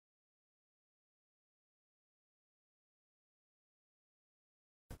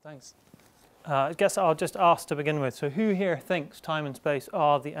Thanks. I guess I'll just ask to begin with. So who here thinks time and space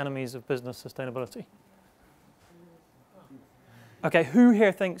are the enemies of business sustainability? Okay, who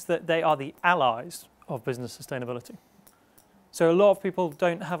here thinks that they are the allies of business sustainability? So a lot of people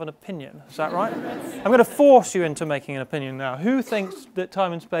don't have an opinion, is that right? I'm going to force you into making an opinion now. Who thinks that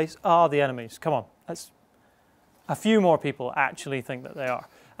time and space are the enemies? Come on, a few more people actually think that they are.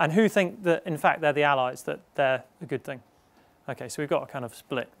 And who think that, in fact, they're the allies, that they're a good thing? Okay, so we've got a kind of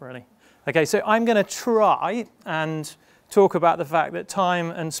split, really. Okay, so I'm going to try and talk about the fact that time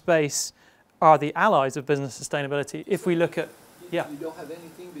and space are the allies of business sustainability. If we look at, yeah. You don't have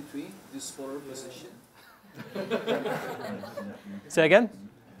anything between this four position? Say again?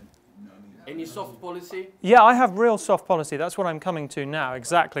 Any soft policy? Yeah, I have real soft policy. That's what I'm coming to now,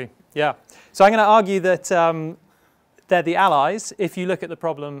 exactly. Yeah. So I'm going to argue that they're the allies if you look at the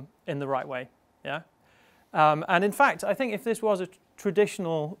problem in the right way. Yeah. And in fact, I think if this was a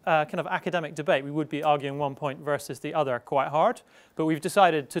traditional kind of academic debate, we would be arguing one point versus the other quite hard. But we've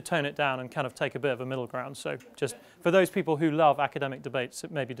decided to tone it down and kind of take a bit of a middle ground. So just for those people who love academic debates,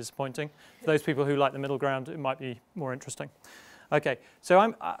 it may be disappointing. For those people who like the middle ground, it might be more interesting. Okay,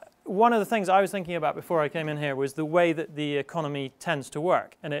 so one of the things I was thinking about before I came in here was the way that the economy tends to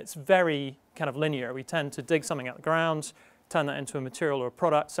work. And it's very kind of linear. We tend to dig something out of the ground, turn that into a material or a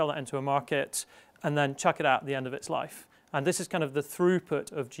product, sell that into a market, and then chuck it out at the end of its life. And this is kind of the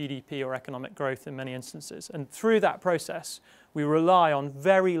throughput of GDP or economic growth in many instances. And through that process, we rely on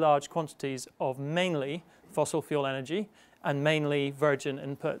very large quantities of mainly fossil fuel energy and mainly virgin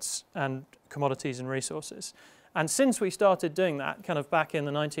inputs and commodities and resources. And since we started doing that, kind of back in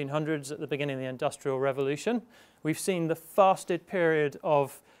the 1900s at the beginning of the Industrial Revolution, we've seen the fastest period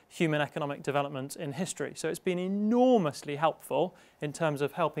of human economic development in history. So it's been enormously helpful in terms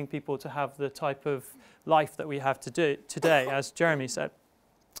of helping people to have the type of life that we have today, as Jeremy said.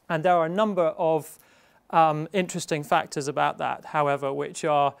 And there are a number of interesting factors about that, however, which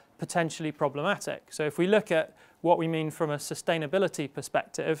are potentially problematic. So if we look at what we mean from a sustainability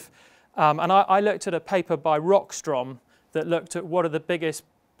perspective, and I looked at a paper by Rockstrom that looked at what are the biggest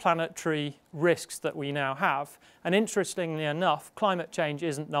planetary risks that we now have. And interestingly enough, climate change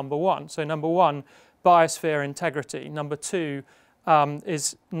isn't number one. So number one, biosphere integrity. Number two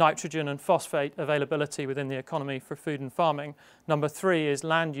is nitrogen and phosphate availability within the economy for food and farming. Number three is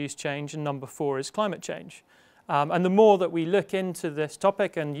land use change. And number four is climate change. And the more that we look into this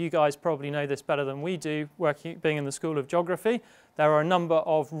topic, and you guys probably know this better than we do, being in the School of Geography, there are a number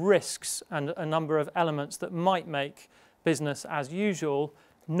of risks and a number of elements that might make business as usual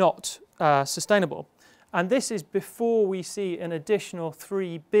not sustainable. And this is before we see an additional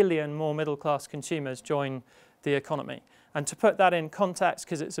 3 billion more middle-class consumers join the economy. And to put that in context,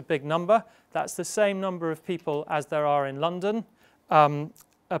 because it's a big number, that's the same number of people as there are in London,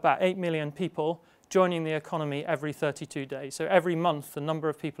 about 8 million people joining the economy every 32 days. So every month, the number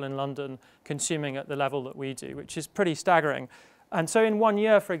of people in London consuming at the level that we do, which is pretty staggering. And so in 1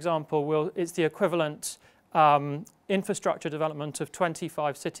 year, for example, it's the equivalent infrastructure development of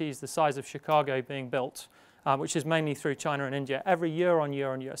 25 cities the size of Chicago being built, which is mainly through China and India, every year on year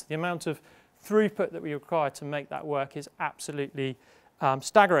on year. So the amount of throughput that we require to make that work is absolutely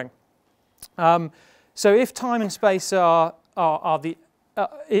staggering. So if time and space are a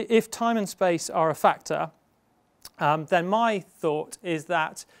factor, then my thought is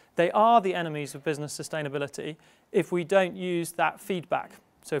that they are the enemies of business sustainability if we don't use that feedback.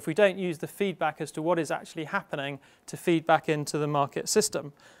 So if we don't use the feedback as to what is actually happening to feed back into the market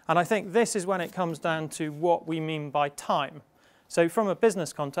system. And I think this is when it comes down to what we mean by time. So from a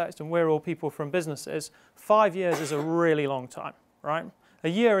business context, and we're all people from businesses, 5 years is a really long time, right? A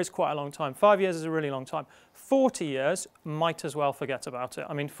year is quite a long time. 5 years is a really long time. 40 years, might as well forget about it.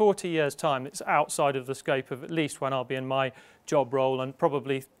 I mean, 40 years' time, it's outside of the scope of at least when I'll be in my job role, and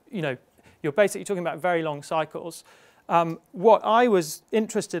probably, you know, you're basically talking about very long cycles. What I was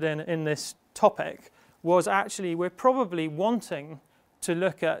interested in this topic was actually we're probably wanting to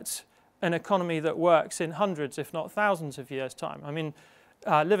look at an economy that works in hundreds, if not thousands of years' time. I mean,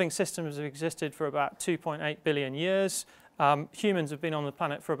 living systems have existed for about 2.8 billion years. Humans have been on the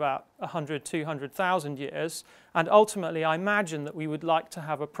planet for about 100, 200,000 years. And ultimately, I imagine that we would like to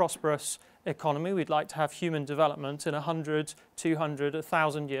have a prosperous economy. We'd like to have human development in 100, 200,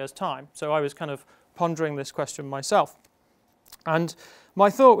 1,000 years' time. So I was kind of pondering this question myself. And my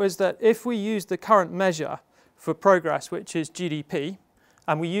thought was that if we use the current measure for progress, which is GDP,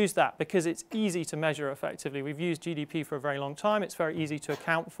 and we use that because it's easy to measure effectively. We've used GDP for a very long time. It's very easy to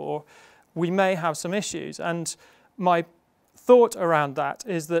account for. We may have some issues. And my thought around that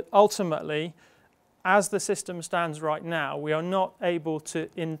is that ultimately as the system stands right now, we are not able to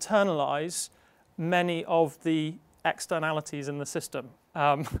internalize many of the externalities in the system.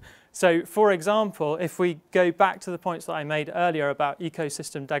 So, for example, if we go back to the points that I made earlier about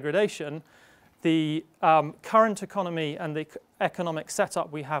ecosystem degradation, the current economy and the economic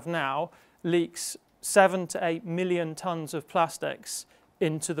setup we have now leaks 7 to 8 million tons of plastics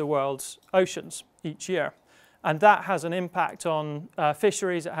into the world's oceans each year. And that has an impact on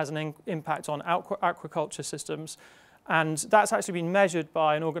fisheries, it has an impact on aquaculture systems, and that's actually been measured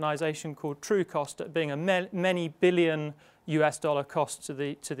by an organization called True Cost at being a many billion US dollar cost to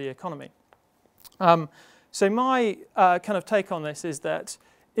the economy. So my kind of take on this is that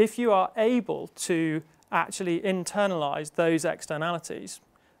if you are able to actually internalize those externalities,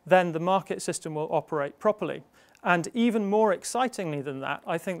 then the market system will operate properly. And even more excitingly than that,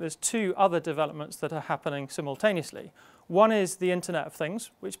 I think there's two other developments that are happening simultaneously. One is the Internet of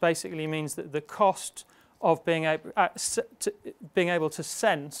Things, which basically means that the cost of being able to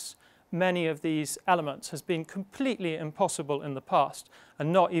sense many of these elements has been completely impossible in the past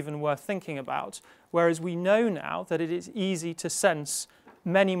and not even worth thinking about, whereas we know now that it is easy to sense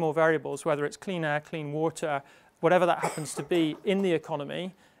many more variables, whether it's clean air, clean water, whatever that happens to be in the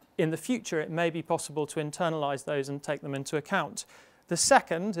economy. In the future, it may be possible to internalize those and take them into account. The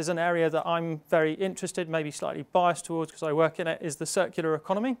second is an area that I'm very interested, maybe slightly biased towards because I work in it, is the circular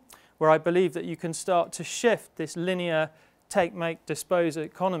economy, where I believe that you can start to shift this linear take, make, dispose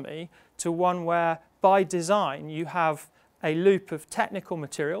economy to one where, by design, you have a loop of technical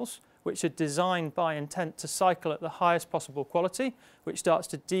materials which are designed by intent to cycle at the highest possible quality, which starts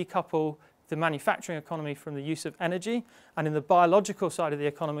to decouple the manufacturing economy from the use of energy. And in the biological side of the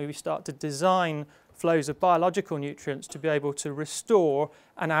economy, we start to design flows of biological nutrients to be able to restore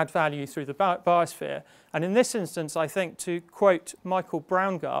and add value through the biosphere. And in this instance, I think, to quote Michael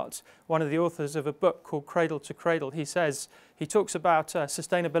Braungart, one of the authors of a book called Cradle to Cradle, he talks about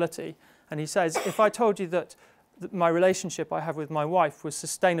sustainability, and he says, if I told you that my relationship I have with my wife was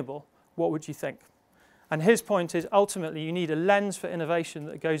sustainable, what would you think? And his point is, ultimately, you need a lens for innovation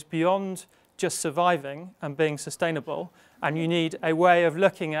that goes beyond just surviving and being sustainable, and you need a way of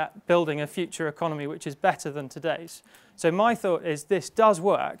looking at building a future economy which is better than today's. So my thought is this does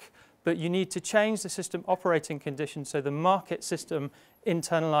work, but you need to change the system operating conditions so the market system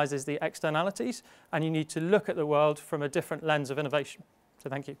internalizes the externalities, and you need to look at the world from a different lens of innovation. So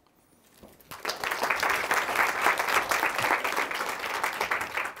thank you.